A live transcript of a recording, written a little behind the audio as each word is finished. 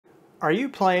Are you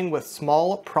playing with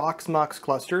small Proxmox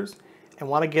clusters and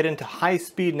want to get into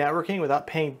high-speed networking without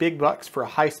paying big bucks for a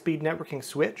high-speed networking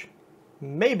switch?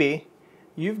 Maybe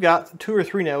you've got 2 or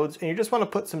 3 nodes and you just want to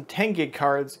put some 10 gig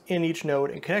cards in each node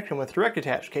and connect them with direct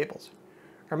attached cables.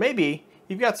 Or maybe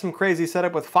you've got some crazy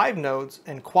setup with 5 nodes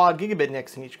and quad gigabit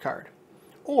NICs in each card.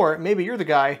 Or maybe you're the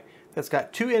guy that's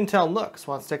got 2 Intel NUCs,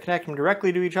 wants to connect them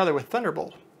directly to each other with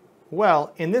Thunderbolt.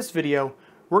 Well, in this video,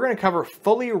 we're going to cover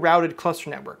fully routed cluster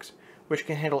networks, which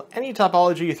can handle any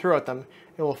topology you throw at them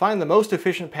and will find the most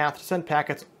efficient path to send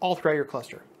packets all throughout your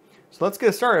cluster. So let's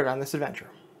get started on this adventure.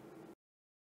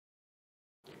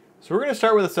 So we're going to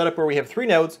start with a setup where we have 3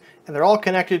 nodes and they're all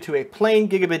connected to a plain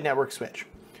gigabit network switch.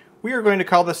 We are going to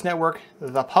call this network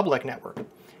the public network,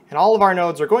 and all of our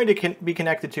nodes are going to be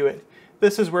connected to it.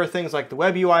 This is where things like the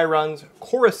web UI runs.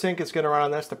 Chorus Sync is going to run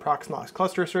on this, the Proxmox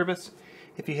cluster service.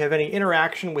 If you have any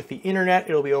interaction with the internet,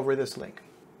 it'll be over this link.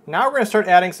 Now we're going to start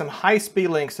adding some high-speed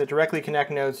links that directly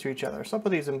connect nodes to each other. So I'll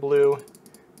put these in blue,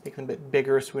 make them a bit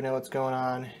bigger so we know what's going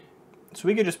on. So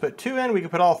we could just put 2 in, we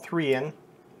could put all 3 in.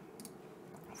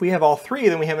 If we have all 3,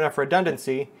 then we have enough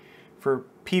redundancy for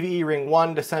PVE ring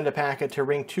 1 to send a packet to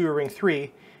ring 2 or ring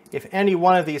 3 if any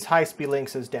one of these high-speed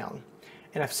links is down.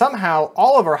 And if somehow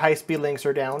all of our high-speed links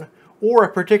are down, or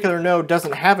a particular node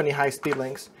doesn't have any high-speed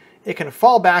links, it can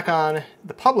fall back on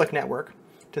the public network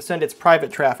to send its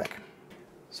private traffic.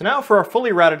 So now for our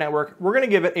fully routed network, we're going to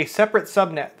give it a separate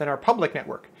subnet than our public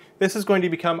network. This is going to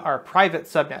become our private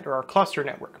subnet, or our cluster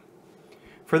network.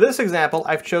 For this example,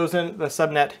 I've chosen the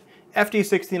subnet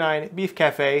FD69 Beef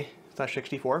Cafe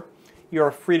 /64. You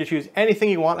are free to choose anything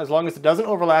you want as long as it doesn't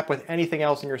overlap with anything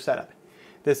else in your setup.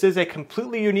 This is a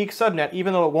completely unique subnet,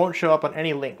 even though it won't show up on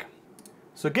any link.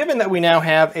 So given that we now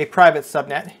have a private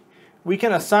subnet, we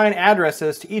can assign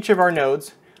addresses to each of our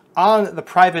nodes on the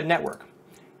private network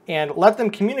and let them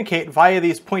communicate via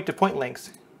these point-to-point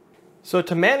links. So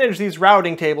to manage these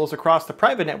routing tables across the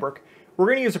private network, we're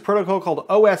going to use a protocol called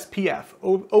OSPF,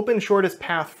 Open Shortest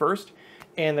Path First,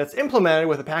 and that's implemented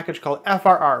with a package called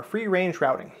FRR, Free Range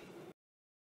Routing.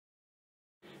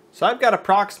 So I've got a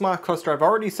Proxmox cluster I've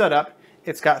already set up.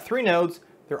 It's got 3 nodes,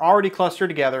 they're already clustered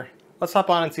together. Let's hop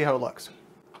on and see how it looks.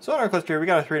 So in our cluster here, we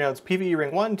got our 3 nodes, PVE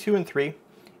ring 1, 2, and 3.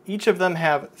 Each of them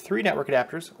have 3 network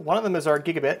adapters. One of them is our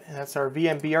gigabit, and that's our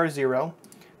VMBR0.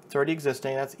 It's already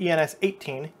existing, that's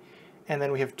ENS18. And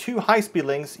then we have 2 high-speed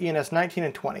links, ENS19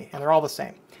 and 20, and they're all the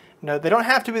same. Now, they don't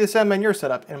have to be the same in your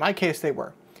setup. In my case, they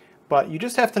were. But you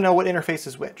just have to know what interface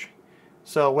is which.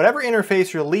 So whatever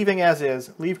interface you're leaving as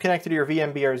is, leave connected to your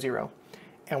VMBR0.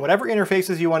 And whatever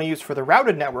interfaces you want to use for the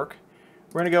routed network,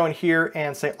 we're going to go in here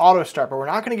and say auto start, but we're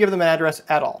not going to give them an address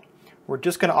at all. We're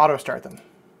just going to auto start them.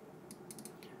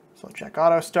 So check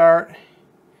auto start.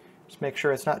 Just make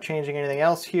sure it's not changing anything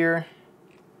else here.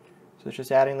 So it's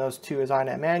just adding those 2 as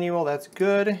iNet manual. That's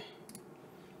good.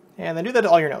 And then do that to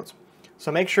all your nodes.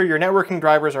 So make sure your networking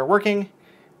drivers are working,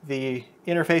 the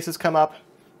interfaces come up,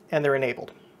 and they're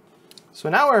enabled. So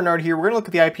now our node here, we're going to look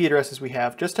at the IP addresses we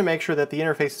have just to make sure that the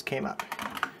interfaces came up.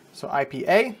 So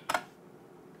IPA.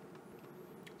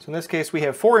 So in this case, we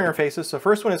have 4 interfaces. So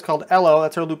first one is called LO,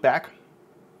 that's our loopback.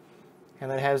 And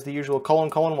then it has the usual : :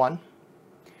 1.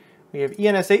 We have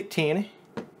ENS18,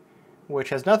 which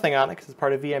has nothing on it because it's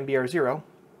part of VMBR0.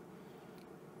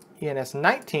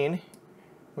 ENS19,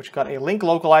 which got a link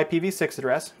local IPv6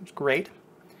 address, which is great.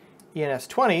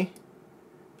 ENS20,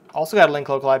 also got a link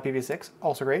local IPv6,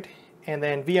 also great. And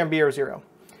then VMBR0.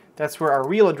 That's where our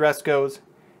real address goes,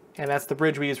 and that's the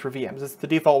bridge we use for VMs. It's the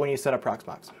default when you set up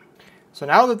Proxmox. So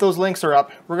now that those links are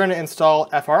up, we're going to install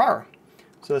FRR.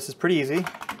 So this is pretty easy.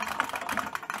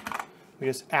 We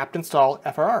just apt install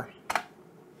FRR.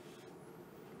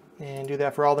 And do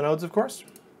that for all the nodes, of course.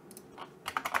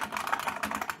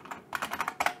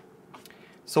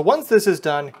 So once this is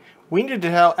done, we need to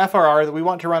tell FRR that we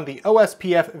want to run the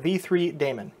OSPF v3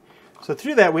 daemon. So to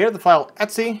do that, we have the file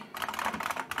etc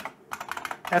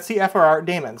FRR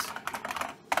daemons.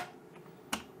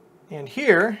 And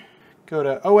here, go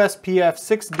to OSPF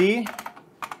 6D.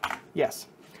 Yes.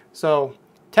 So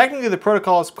technically the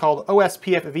protocol is called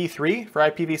OSPF v3 for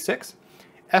IPv6.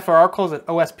 FRR calls it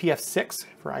OSPF 6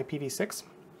 for IPv6.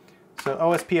 So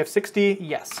OSPF 6D,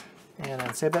 yes. And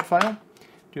then save that file.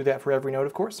 Do that for every node,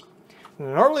 of course.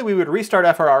 And normally we would restart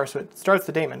FRR so it starts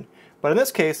the daemon. But in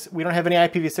this case, we don't have any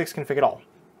IPv6 config at all.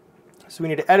 So we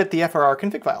need to edit the FRR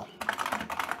config file.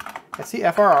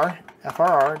 etc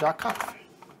frr.conf.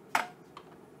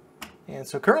 And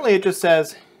so currently it just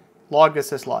says log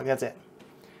this syslog, that's it.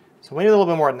 So we need a little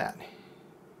bit more than that.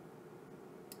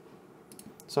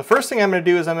 So first thing I'm going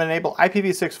to do is I'm going to enable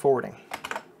IPv6 forwarding.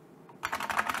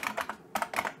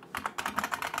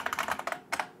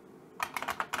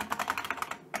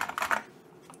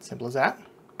 Simple as that.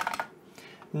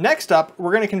 Next up,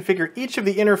 we're going to configure each of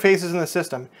the interfaces in the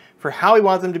system for how we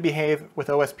want them to behave with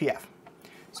OSPF.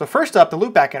 So first up, the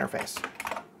loopback interface.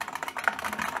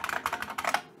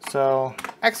 So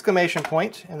exclamation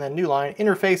point and then new line,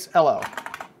 interface LO.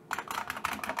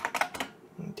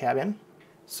 Tab in.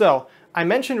 So I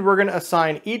mentioned we're going to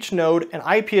assign each node an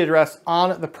IP address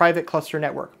on the private cluster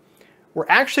network. We're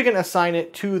actually going to assign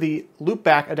it to the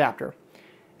loopback adapter.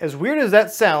 As weird as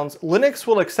that sounds, Linux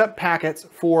will accept packets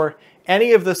for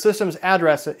any of the system's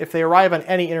addresses if they arrive on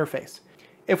any interface.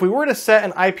 If we were to set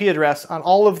an IP address on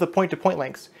all of the point-to-point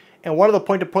links, and one of the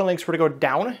point-to-point links were to go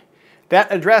down,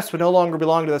 that address would no longer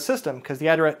belong to the system because the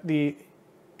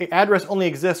address only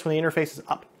exists when the interface is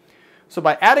up. So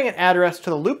by adding an address to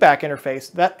the loopback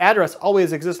interface, that address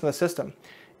always exists in the system,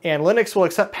 and Linux will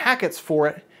accept packets for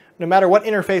it no matter what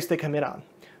interface they come in on.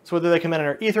 So whether they come in on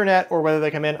our Ethernet or whether they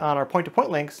come in on our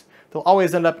point-to-point links, they'll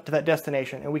always end up to that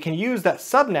destination. And we can use that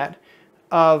subnet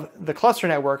of the cluster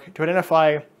network to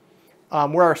identify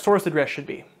where our source address should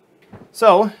be.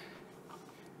 So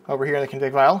over here in the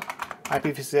config file,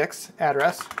 IPv6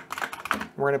 address,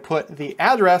 we're going to put the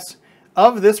address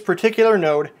of this particular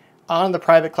node on the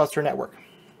private cluster network.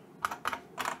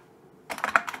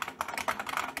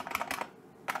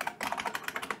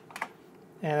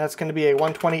 And that's going to be a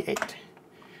 128.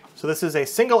 So this is a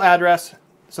single address,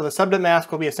 so the subnet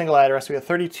mask will be a single address. We have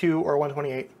 32 or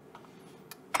 128.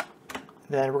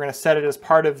 Then we're going to set it as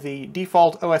part of the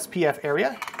default OSPF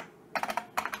area.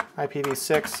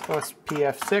 IPv6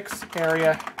 OSPF6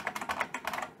 area.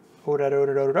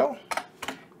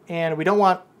 And we don't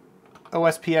want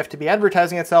OSPF to be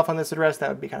advertising itself on this address. That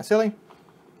would be kind of silly.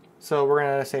 So we're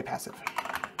going to say passive.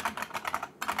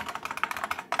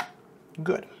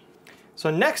 Good. So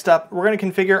next up, we're going to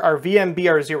configure our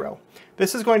VMBR0.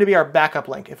 This is going to be our backup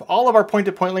link. If all of our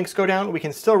point-to-point links go down, we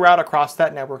can still route across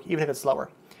that network, even if it's slower.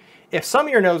 If some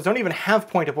of your nodes don't even have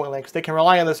point-to-point links, they can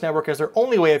rely on this network as their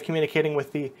only way of communicating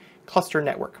with the cluster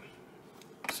network.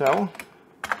 So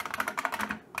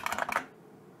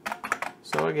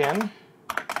again,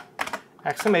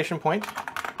 exclamation point,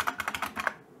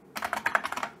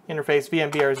 interface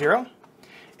VMBR0.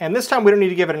 And this time we don't need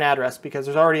to give it an address because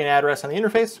there's already an address on the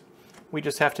interface. We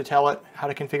just have to tell it how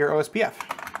to configure OSPF.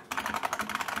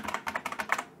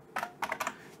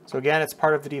 So again, it's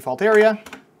part of the default area.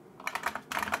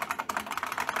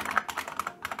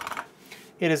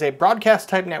 It is a broadcast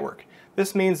type network.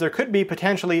 This means there could be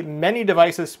potentially many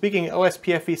devices speaking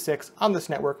OSPF v6 on this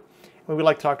network, and we'd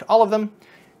like to talk to all of them.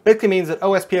 Basically means that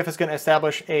OSPF is going to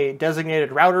establish a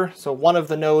designated router, so one of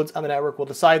the nodes on the network will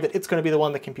decide that it's going to be the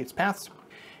one that computes paths.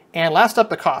 And last up,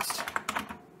 the cost.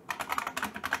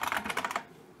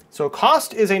 So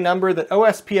cost is a number that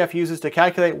OSPF uses to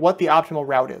calculate what the optimal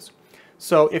route is.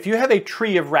 So if you have a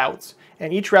tree of routes,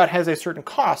 and each route has a certain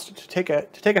cost to take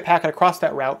a packet across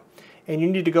that route, and you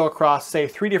need to go across, say,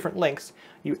 3 different links,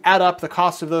 you add up the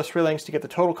cost of those 3 links to get the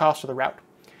total cost of the route.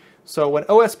 So when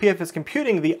OSPF is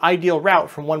computing the ideal route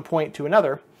from one point to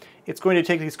another, it's going to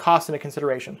take these costs into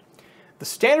consideration. The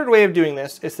standard way of doing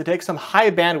this is to take some high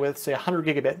bandwidth, say 100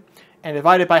 gigabit, and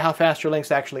divide it by how fast your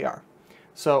links actually are.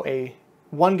 So a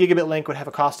 1 gigabit link would have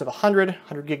a cost of 100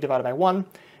 gig divided by 1.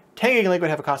 10 gig link would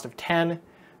have a cost of 10.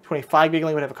 25 gig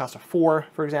link would have a cost of 4,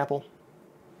 for example.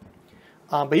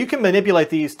 But you can manipulate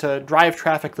these to drive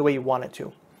traffic the way you want it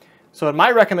to. So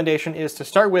my recommendation is to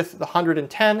start with the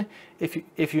 110.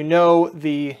 If you know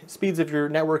the speeds of your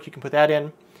network, you can put that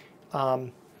in.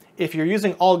 If you're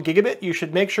using all gigabit, you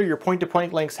should make sure your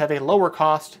point-to-point links have a lower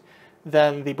cost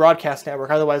than the broadcast network.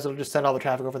 Otherwise, it'll just send all the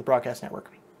traffic over the broadcast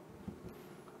network.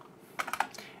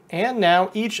 And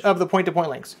now each of the point-to-point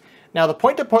links. Now the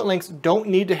point-to-point links don't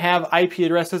need to have IP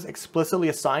addresses explicitly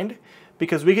assigned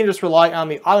because we can just rely on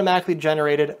the automatically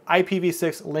generated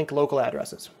IPv6 link local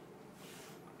addresses.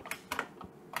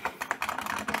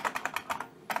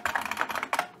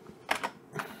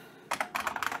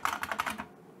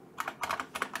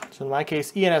 So in my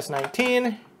case,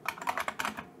 ENS19.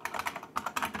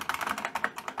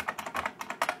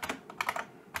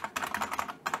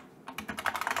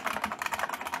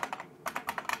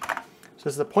 So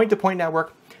this is a point-to-point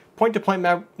network. Point-to-point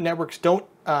networks don't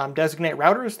designate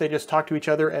routers. They just talk to each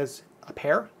other as a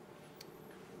pair.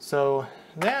 So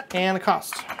that and the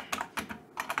cost.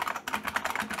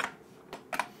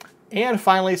 And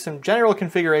finally, some general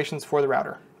configurations for the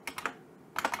router.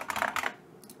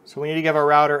 So we need to give our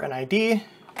router an ID.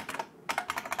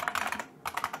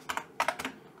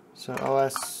 So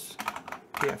OSPF6.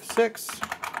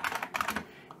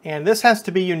 And this has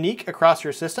to be unique across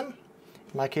your system.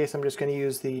 In my case, I'm just going to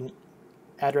use the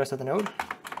address of the node.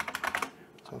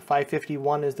 So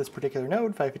 551 is this particular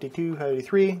node, 552,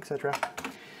 553, etc.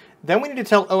 Then we need to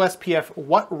tell OSPF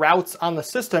what routes on the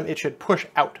system it should push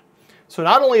out. So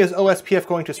not only is OSPF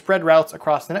going to spread routes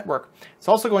across the network, it's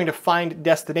also going to find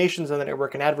destinations on the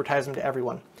network and advertise them to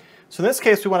everyone. So in this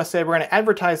case, we want to say we're going to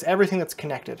advertise everything that's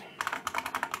connected.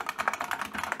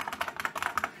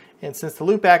 And since the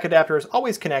loopback adapter is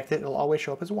always connected, it'll always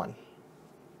show up as 1.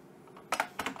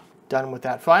 Done with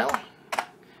that file.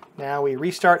 Now we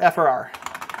restart FRR.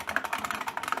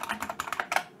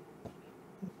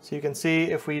 So you can see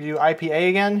if we do IPA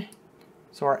again,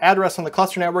 so our address on the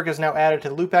cluster network is now added to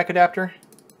the loopback adapter.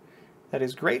 That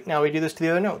is great. Now we do this to the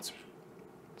other nodes.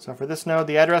 So for this node,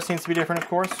 the address needs to be different, of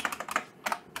course.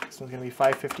 This one's going to be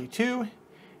 552,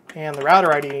 and the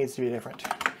router ID needs to be different.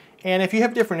 And if you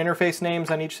have different interface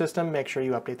names on each system, make sure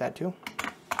you update that too.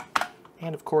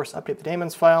 And of course, update the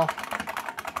daemons file.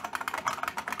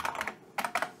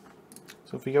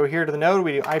 So if we go here to the node,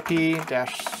 we do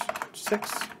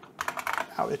IP-6.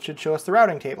 It should show us the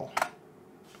routing table.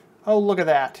 Oh, look at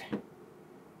that.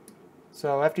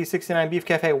 So FD69 Beef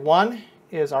Cafe 1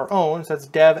 is our own, so that's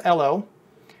dev LO.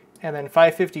 And then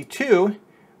 552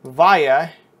 via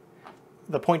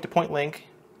the point-to-point link,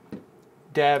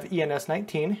 dev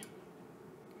ENS19.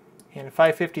 And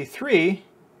 553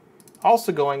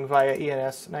 also going via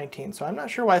ENS19. So I'm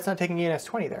not sure why it's not taking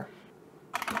ENS20 there.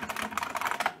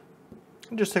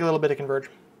 It'll just take a little bit to converge.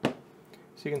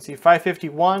 So you can see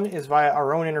 551 is via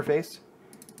our own interface.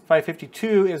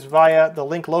 552 is via the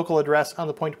link local address on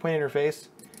the point-to-point interface,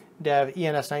 dev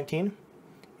ENS19.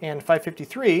 And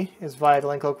 553 is via the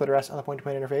link local address on the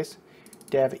point-to-point interface,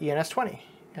 dev ENS20.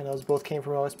 And those both came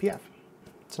from OSPF.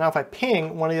 So now if I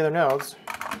ping one of the other nodes,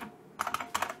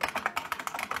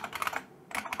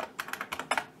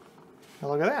 now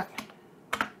look at that.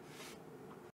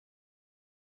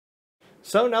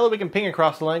 So now that we can ping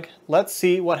across the link, let's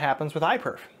see what happens with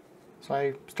iPerf. So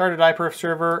I started iPerf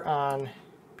server on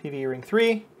PV ring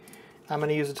 3. I'm going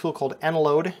to use a tool called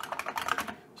nload.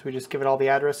 So we just give it all the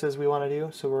addresses we want to do.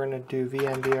 So we're going to do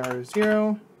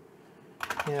vmbr0,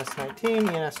 ENS19,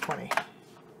 ENS20.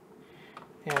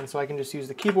 And so I can just use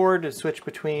the keyboard to switch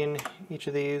between each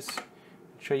of these,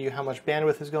 show you how much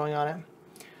bandwidth is going on it.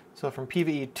 So from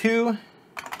PVE2,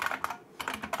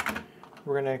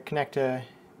 we're going to connect to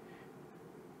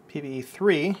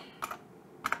PVE3.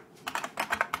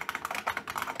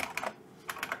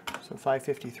 So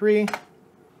 553.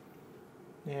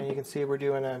 And you can see we're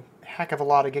doing a heck of a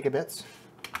lot of gigabits.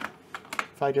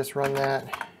 If I just run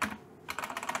that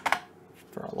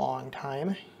for a long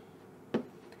time.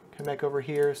 Come back over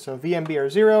here. So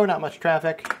VMBR0, not much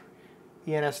traffic.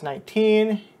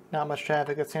 ENS19, not much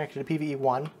traffic. That's connected to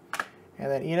PVE1. And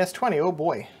then ENS20, oh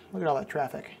boy, look at all that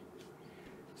traffic.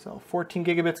 So 14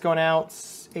 gigabits going out,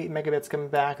 8 megabits coming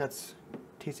back. That's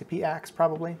TCP AX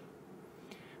probably.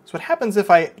 So what happens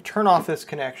if I turn off this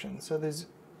connection? So these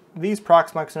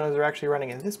Proxmox nodes are actually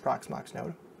running in this Proxmox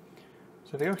node.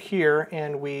 So if I go here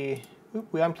and we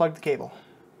unplug the cable.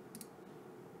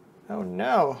 Oh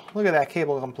no, look at that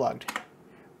cable unplugged.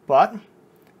 But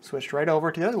switched right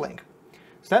over to the other link.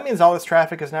 So that means all this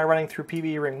traffic is now running through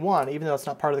PVE ring 1, even though it's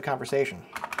not part of the conversation.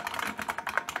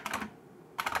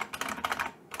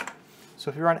 So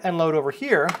if you run nload over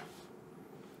here,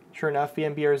 sure enough,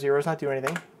 VMBR0 is not doing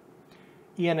anything.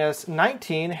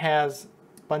 ENS19 has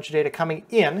a bunch of data coming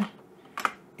in,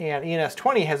 and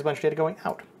ENS20 has a bunch of data going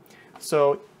out.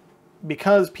 So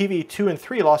because PVE2 and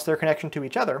 3 lost their connection to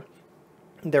each other,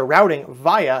 they're routing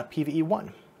via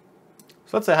PVE1.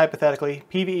 So let's say hypothetically,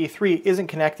 PVE3 isn't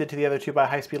connected to the other two by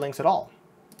high-speed links at all.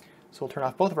 So we'll turn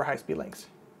off both of our high-speed links.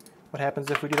 What happens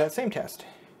if we do that same test?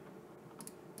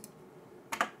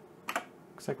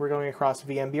 Looks like we're going across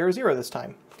VMBR0 this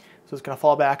time. So it's going to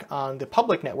fall back on the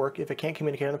public network if it can't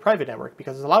communicate on the private network,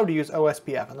 because it's allowed to use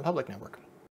OSPF on the public network.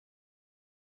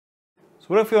 So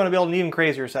what if we want to build an even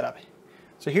crazier setup?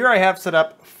 So here I have set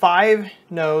up 5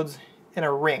 nodes in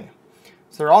a ring.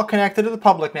 So they're all connected to the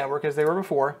public network as they were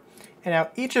before, and now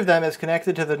each of them is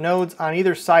connected to the nodes on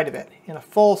either side of it in a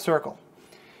full circle.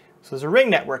 So there's a ring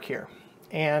network here,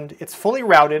 and it's fully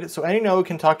routed, so any node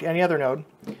can talk to any other node.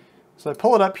 So I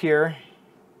pull it up here.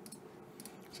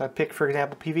 So I pick, for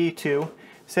example, PVE2.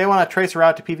 Say I want to trace a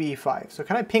route to PVE5. So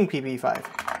can I ping PVE5?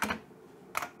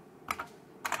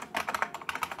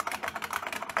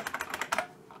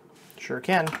 Sure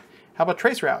can. How about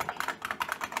trace route?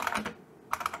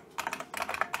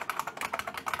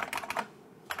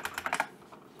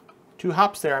 Two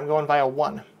hops there, I'm going via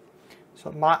 1.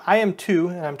 So I am 2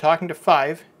 and I'm talking to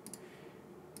 5.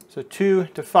 So 2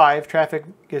 to 5 traffic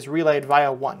is relayed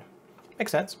via 1.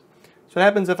 Makes sense. So what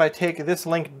happens if I take this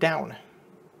link down?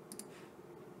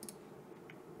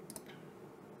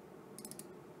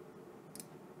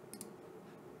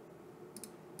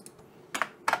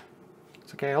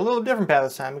 Okay, a little different path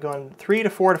this time. We're going 3 to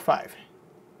 4 to 5.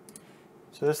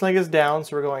 So this link is down,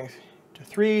 so we're going to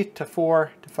 3 to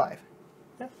 4 to 5.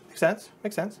 Yeah, makes sense.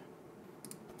 Makes sense.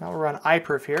 Now we'll run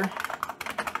iPerf here.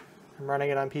 I'm running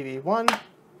it on PVE1,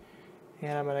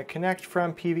 and I'm going to connect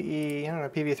from PVE, I don't know,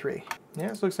 PVE3.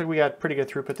 Yeah, so it looks like we got pretty good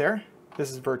throughput there.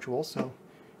 This is virtual, so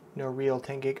no real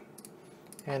 10 gig.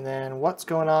 And then what's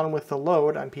going on with the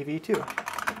load on PVE2?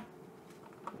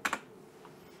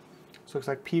 So it looks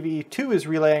like PVE2 is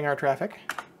relaying our traffic.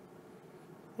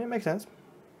 Yeah, it makes sense.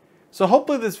 So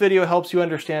hopefully this video helps you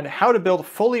understand how to build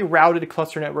fully routed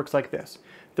cluster networks like this.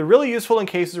 They're really useful in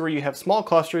cases where you have small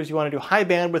clusters, you want to do high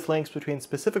bandwidth links between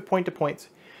specific point-to-points,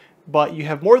 but you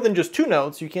have more than just 2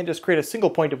 nodes, so you can't just create a single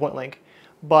point-to-point link,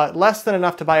 but less than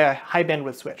enough to buy a high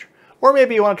bandwidth switch. Or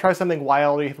maybe you want to try something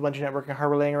wild, or you have a bunch of networking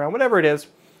hardware laying around, whatever it is.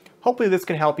 Hopefully this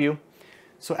can help you.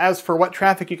 So as for what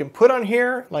traffic you can put on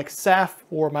here, like SAF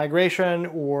or migration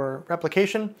or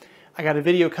replication, I got a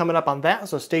video coming up on that,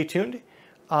 so stay tuned.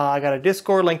 I got a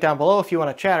Discord link down below if you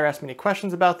want to chat or ask me any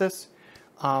questions about this.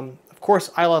 Of course,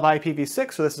 I love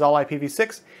IPv6, so this is all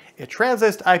IPv6. It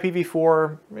translates to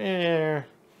IPv4,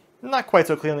 not quite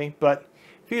so cleanly, but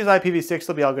if you use IPv6,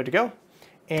 it'll be all good to go.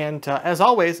 And as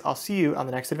always, I'll see you on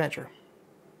the next adventure.